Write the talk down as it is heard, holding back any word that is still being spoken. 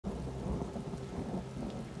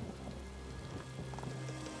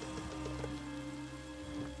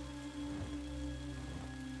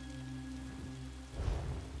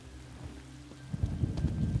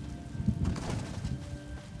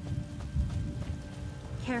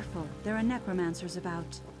Careful, there are necromancers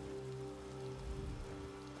about.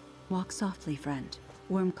 Walk softly, friend.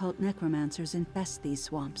 Worm cult necromancers infest these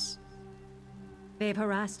swamps. They've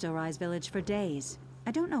harassed Rise village for days.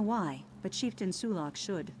 I don't know why, but Chieftain Sulak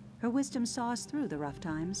should. Her wisdom saw us through the rough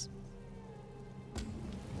times.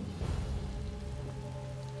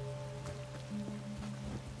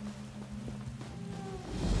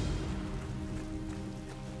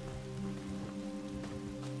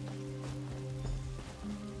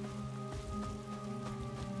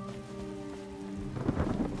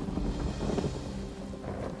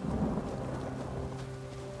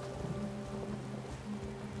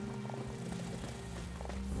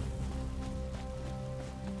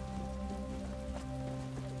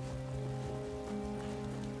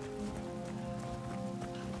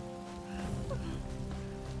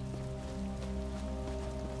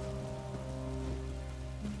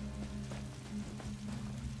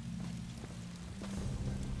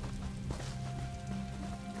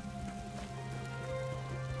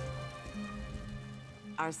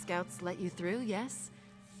 Our scouts let you through, yes?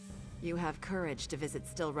 You have courage to visit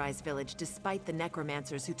Stillrise village despite the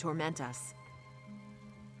necromancers who torment us.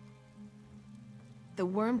 The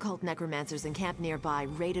Worm Cult necromancers encamped nearby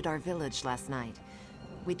raided our village last night.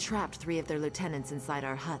 We trapped 3 of their lieutenants inside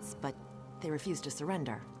our huts, but they refused to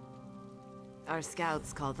surrender. Our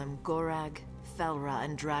scouts call them Gorag, Felra,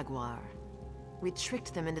 and Draguar. We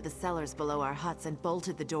tricked them into the cellars below our huts and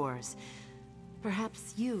bolted the doors.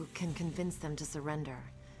 Perhaps you can convince them to surrender.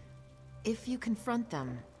 If you confront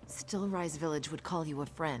them, Stillrise village would call you a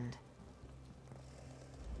friend.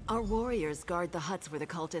 Our warriors guard the huts where the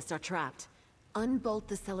cultists are trapped. Unbolt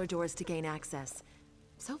the cellar doors to gain access.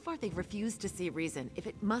 So far they've refused to see reason. If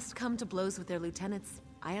it must come to blows with their lieutenants,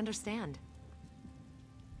 I understand.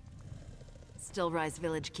 Stillrise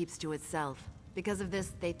village keeps to itself. Because of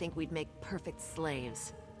this, they think we'd make perfect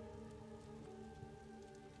slaves.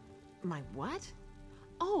 My what?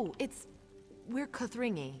 Oh, we're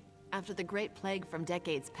Kothringi. After the Great Plague from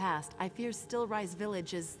decades past, I fear Stillrise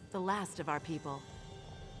village is the last of our people.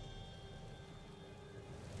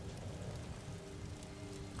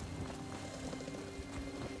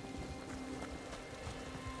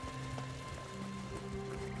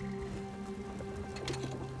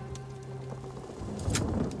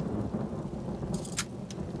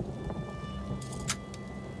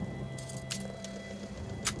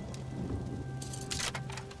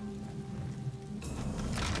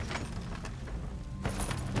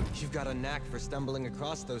 You've got a knack for stumbling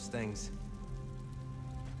across those things.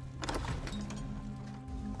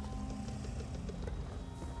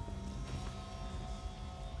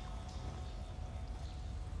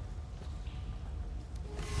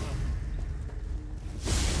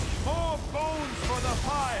 More bones for the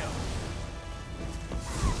pile!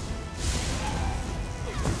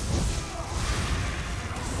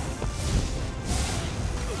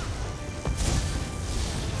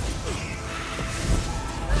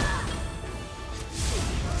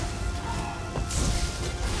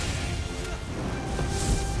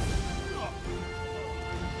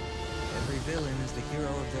 Villain is the hero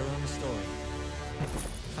of their own story.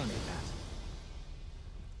 Funny that.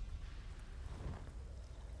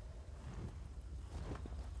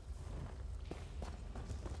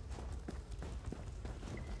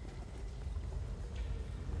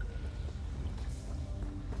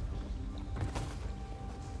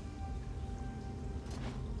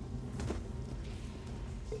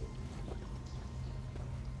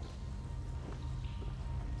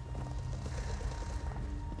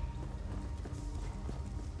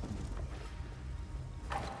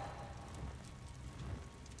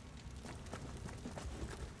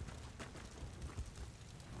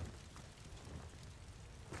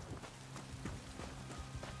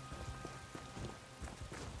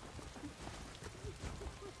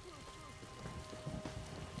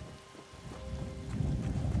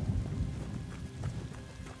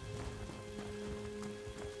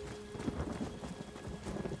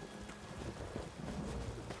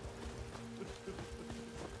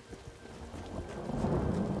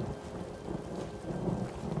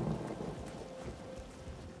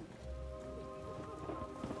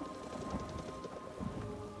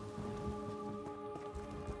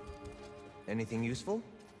 Anything useful?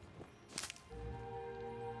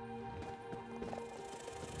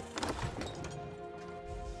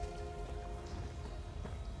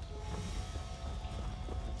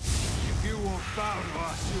 If you won't bow to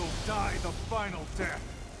us, you'll die the final death.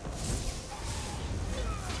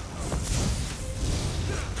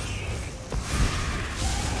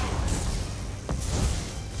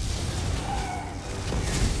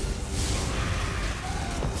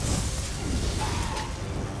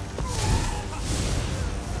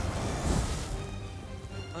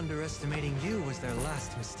 underestimating you was their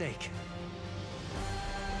last mistake.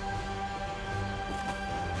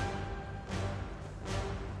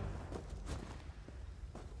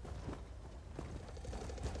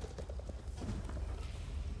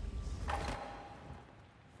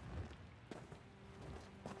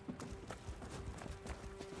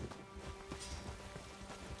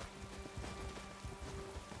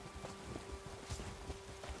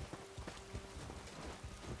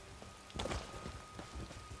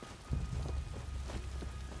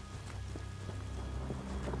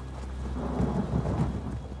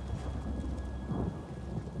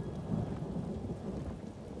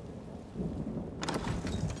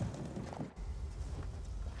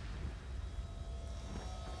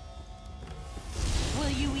 Will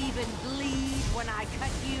you even bleed when I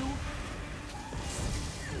cut you?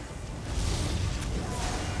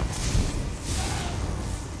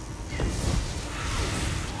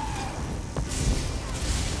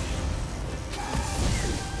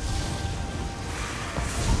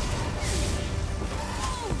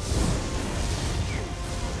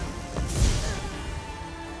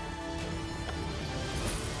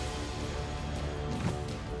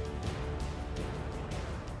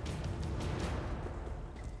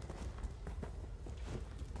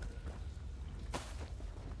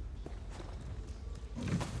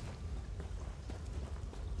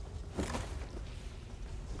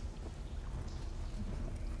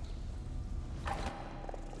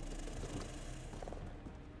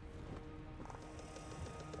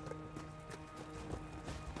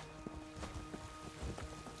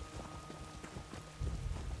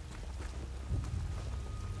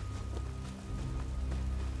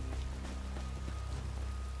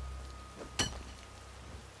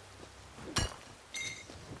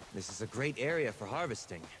 This is a great area for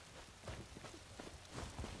harvesting.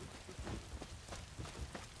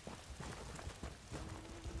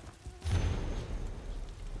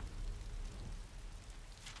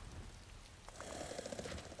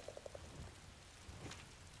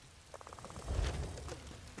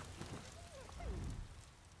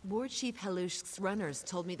 War Chief Halush's runners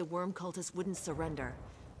told me the Worm Cultists wouldn't surrender.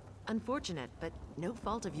 Unfortunate, but no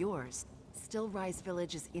fault of yours. Still Rise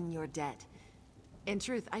Village is in your debt. In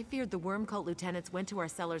truth, I feared the Worm Cult lieutenants went to our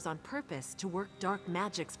cellars on purpose to work dark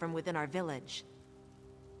magics from within our village.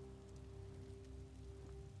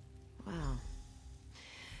 Wow.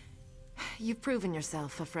 You've proven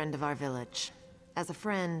yourself a friend of our village. As a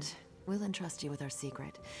friend, we'll entrust you with our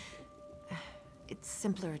secret. It's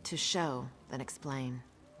simpler to show than explain.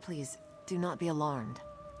 Please, do not be alarmed.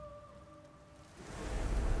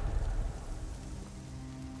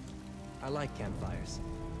 I like campfires.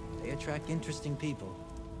 They attract interesting people.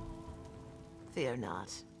 Fear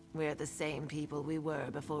not. We're the same people we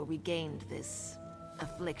were before we gained this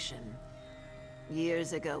affliction.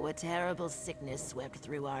 Years ago, a terrible sickness swept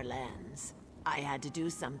through our lands. I had to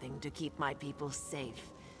do something to keep my people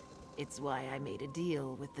safe. It's why I made a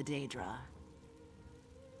deal with the Daedra.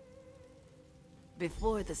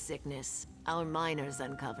 Before the sickness, our miners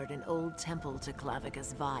uncovered an old temple to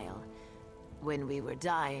Clavicus Vile. When we were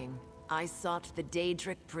dying, I sought the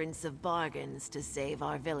Daedric Prince of Bargains to save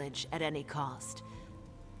our village at any cost.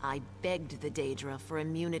 I begged the Daedra for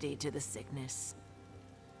immunity to the sickness.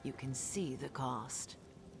 You can see the cost.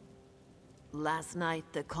 Last night,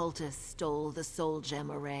 the cultists stole the Soul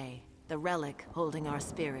Gem Array, the relic holding our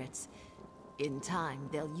spirits. In time,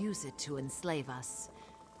 they'll use it to enslave us.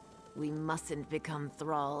 We mustn't become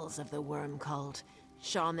thralls of the Worm Cult.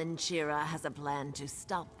 Shaman Chira has a plan to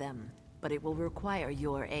stop them, but it will require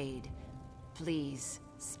your aid. Please,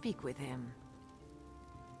 speak with him.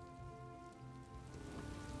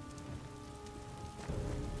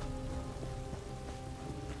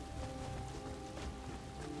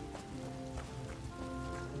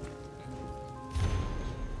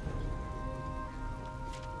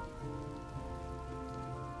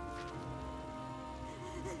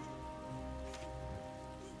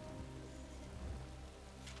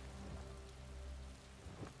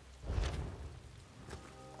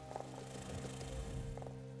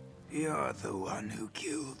 You're the one who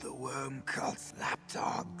killed the Worm Cult's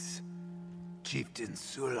lapdogs. Chieftain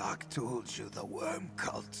Sulak told you the Worm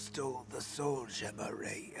Cult stole the Soul Gem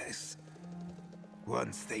Array, yes?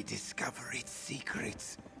 Once they discover its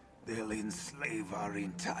secrets, they'll enslave our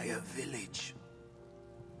entire village.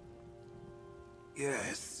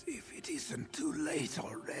 Yes, if it isn't too late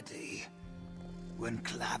already. When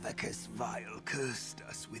Clavicus Vile cursed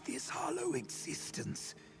us with his hollow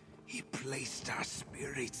existence, he placed our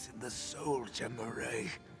spirits in the Soul Gem Array.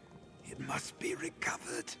 It must be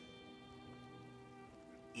recovered.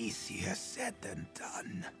 Easier said than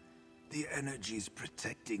done. The energies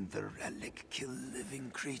protecting the relic kill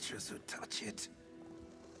living creatures who touch it.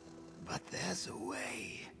 But there's a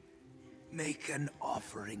way. Make an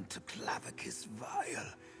offering to Clavicus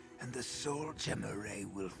Vile, and the Soul Gem Array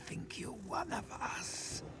will think you're one of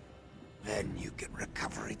us. Then you can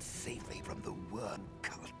recover it safely from the Worm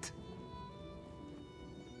Cult.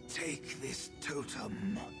 Take this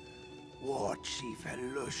totem. War Chief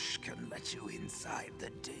Elush can let you inside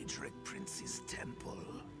the Daedric Prince's temple.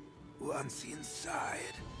 Once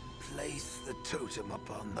inside, place the totem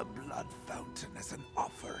upon the blood fountain as an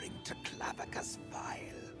offering to Clavicus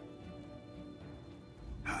Vile.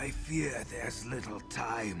 I fear there's little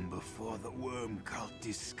time before the Worm Cult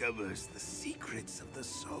discovers the secrets of the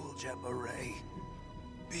Soul Gem Array.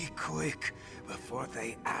 Be quick before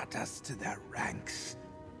they add us to their ranks.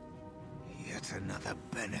 Yet another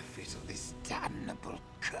benefit of this damnable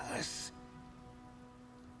curse.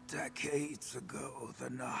 Decades ago, the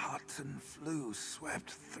Nahatan flu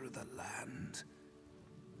swept through the land.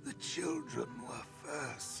 The children were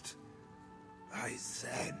first. By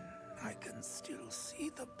Zen, I can still see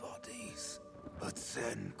the bodies. But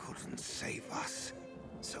Zen couldn't save us.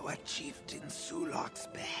 So at Chieftain Sulak's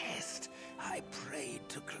behest, I prayed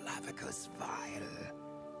to Clavicus Vile.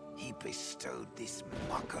 He bestowed this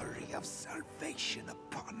mockery of salvation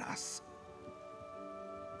upon us.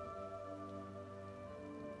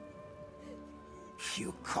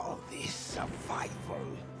 You call this survival?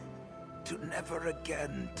 To never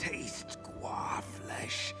again taste Gua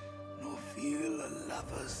flesh, nor feel a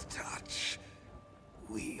lover's touch.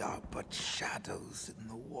 We are but shadows in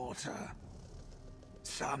the water.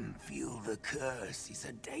 Some feel the curse is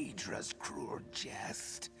a Daedra's cruel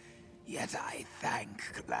jest. Yet I thank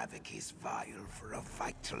Clavicus Vile for a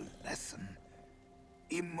vital lesson.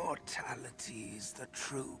 Immortality is the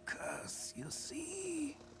true curse, you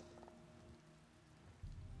see?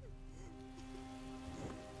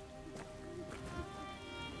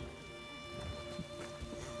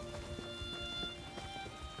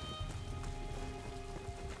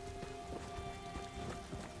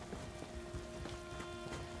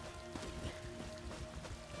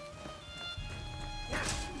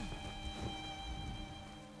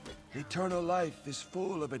 Eternal life is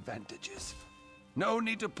full of advantages. No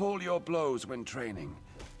need to pull your blows when training.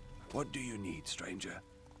 What do you need, stranger?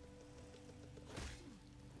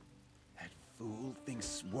 That fool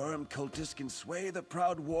thinks worm cultists can sway the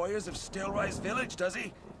proud warriors of Stelrise Village, does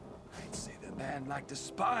he? I'd say the man lacked a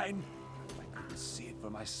spine. I couldn't see it for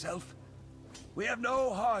myself. We have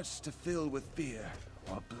no hearts to fill with fear,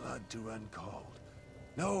 or blood to run cold.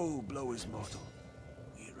 No blow is mortal.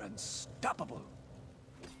 We're unstoppable.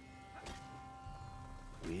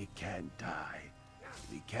 We can't die.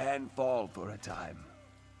 We can fall for a time.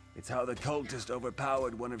 It's how the cultist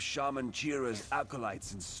overpowered one of Shaman Chira's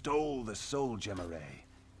acolytes and stole the Soul Gem Array.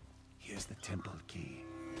 Here's the temple key.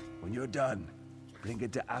 When you're done, bring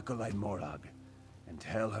it to Acolyte Morag, and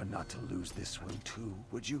tell her not to lose this one too,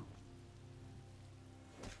 would you?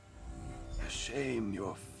 A shame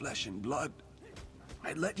you're flesh and blood.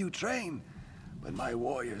 I'd let you train, but my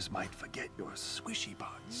warriors might forget your squishy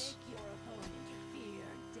parts.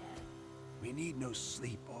 We need no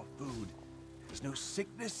sleep or food. There's no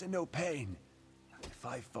sickness and no pain. If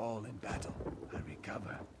I fall in battle, I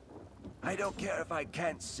recover. I don't care if I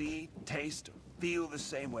can't see, taste, or feel the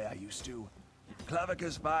same way I used to.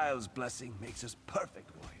 Clavicus Vile's blessing makes us perfect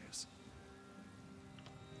warriors.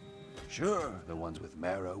 Sure, the ones with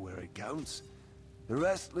marrow where it counts. The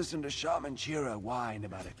rest listen to Shaman Chira whine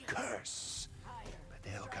about a curse. But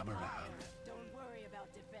they'll come around. Don't worry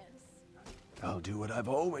about defense. I'll do what I've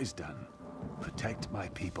always done. Protect my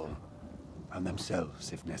people. And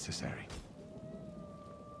themselves, if necessary.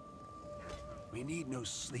 We need no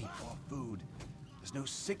sleep or food. There's no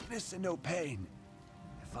sickness and no pain.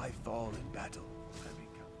 If I fall in battle, I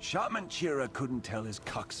recover. Shaman Chira couldn't tell his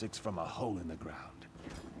coccyx from a hole in the ground.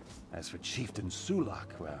 As for Chieftain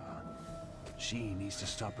Sulak, well, she needs to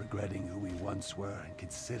stop regretting who we once were and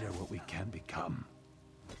consider what we can become.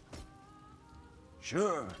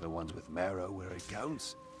 Sure, the ones with marrow where it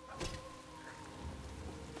counts.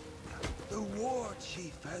 The War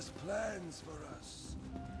Chief has plans for us.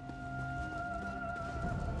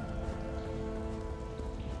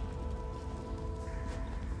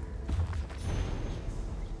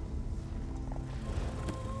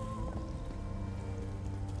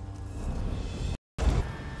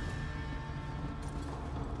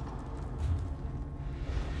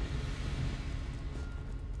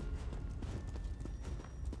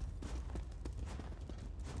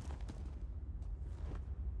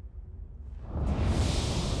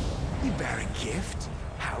 You bear a gift?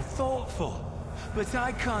 How thoughtful. but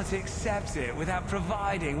I can't accept it without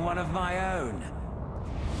providing one of my own.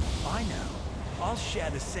 I know. I'll share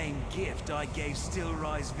the same gift I gave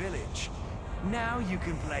Stillrise Village. Now you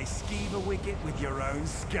can play Skeever Wicket with your own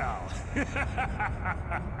skull.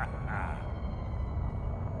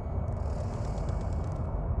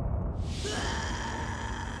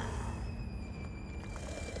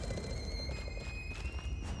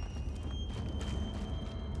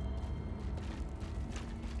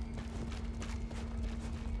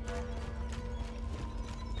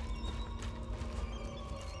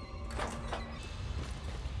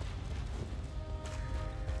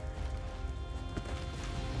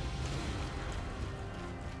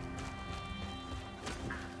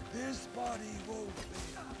 This body won't be.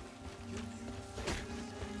 Can you...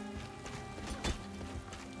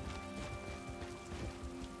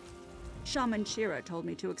 Shaman Shira told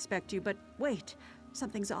me to expect you, but wait,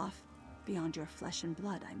 something's off. Beyond your flesh and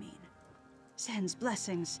blood, I mean. Sen's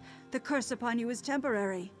blessings. The curse upon you is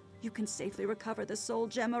temporary. You can safely recover the soul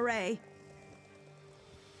gem array.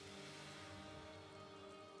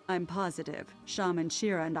 I'm positive. Shaman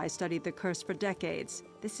Shira and I studied the curse for decades.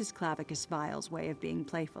 This is Clavicus Vile's way of being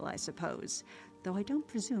playful, I suppose. Though I don't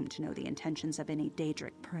presume to know the intentions of any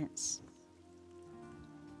Daedric prince.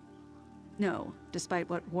 No, despite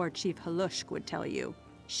what War Chief Halushk would tell you,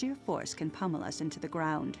 sheer force can pummel us into the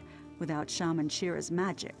ground. Without Shaman Shira's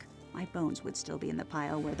magic, my bones would still be in the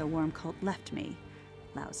pile where the worm cult left me.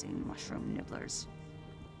 Lousy mushroom nibblers.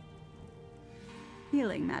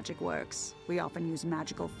 Healing magic works. We often use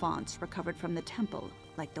magical fonts recovered from the temple,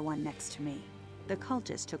 like the one next to me. The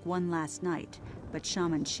cultists took one last night, but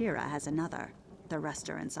Shaman Shira has another. The rest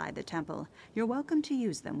are inside the temple. You're welcome to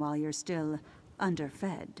use them while you're still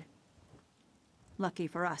underfed. Lucky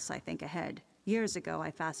for us, I think ahead. Years ago,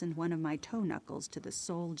 I fastened one of my toe knuckles to the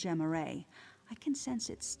soul gem array. I can sense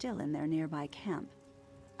it's still in their nearby camp.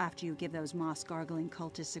 After you give those moss-gargling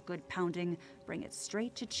cultists a good pounding, bring it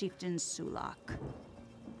straight to Chieftain Sulak.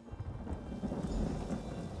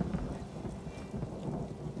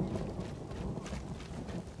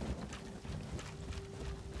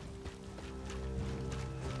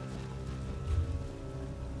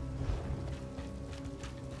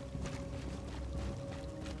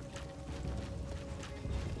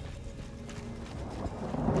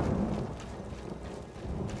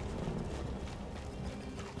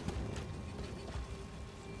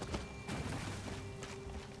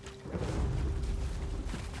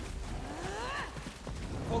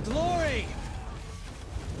 For glory!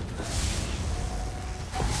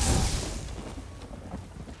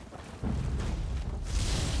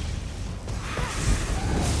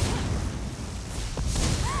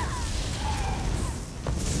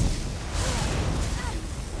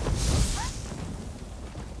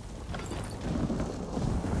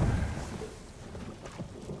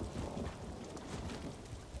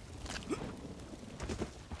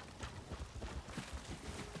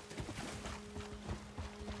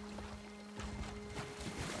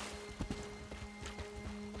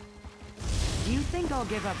 Do you think I'll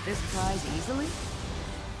give up this prize easily?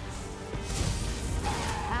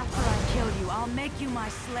 After I kill you, I'll make you my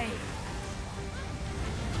slave.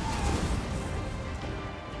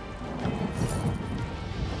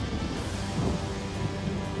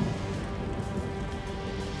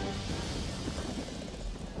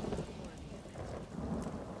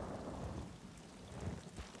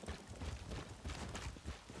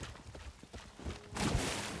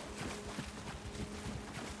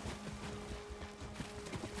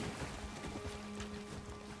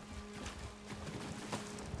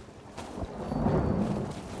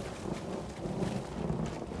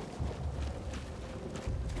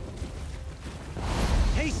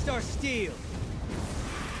 Haste our steel!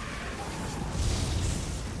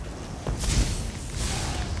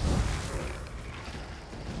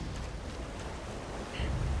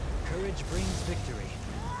 Courage brings victory.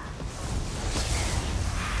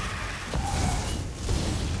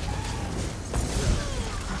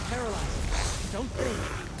 I'm paralyzed. Don't think.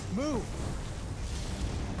 Move!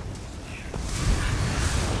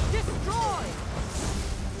 Destroy!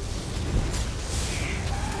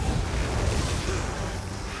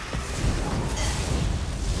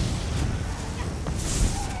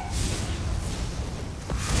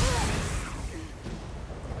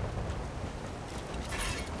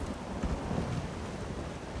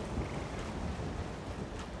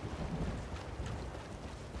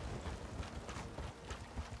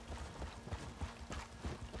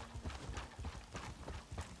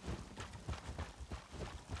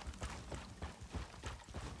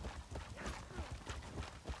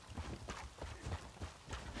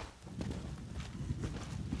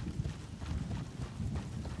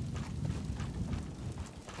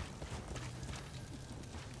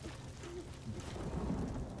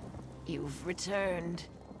 You've returned.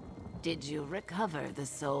 Did you recover the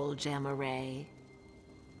Soul Gem Array?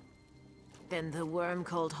 Then the Worm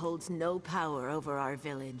Cult holds no power over our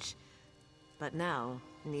village. But now,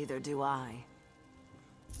 neither do I.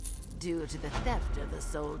 Due to the theft of the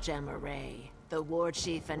Soul Gem Array, the War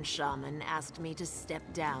Chief and Shaman asked me to step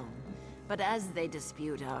down. But as they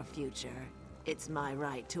dispute our future, it's my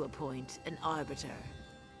right to appoint an Arbiter.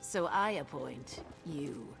 So I appoint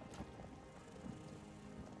you.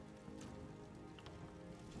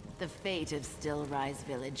 The fate of Stillrise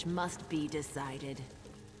Village must be decided.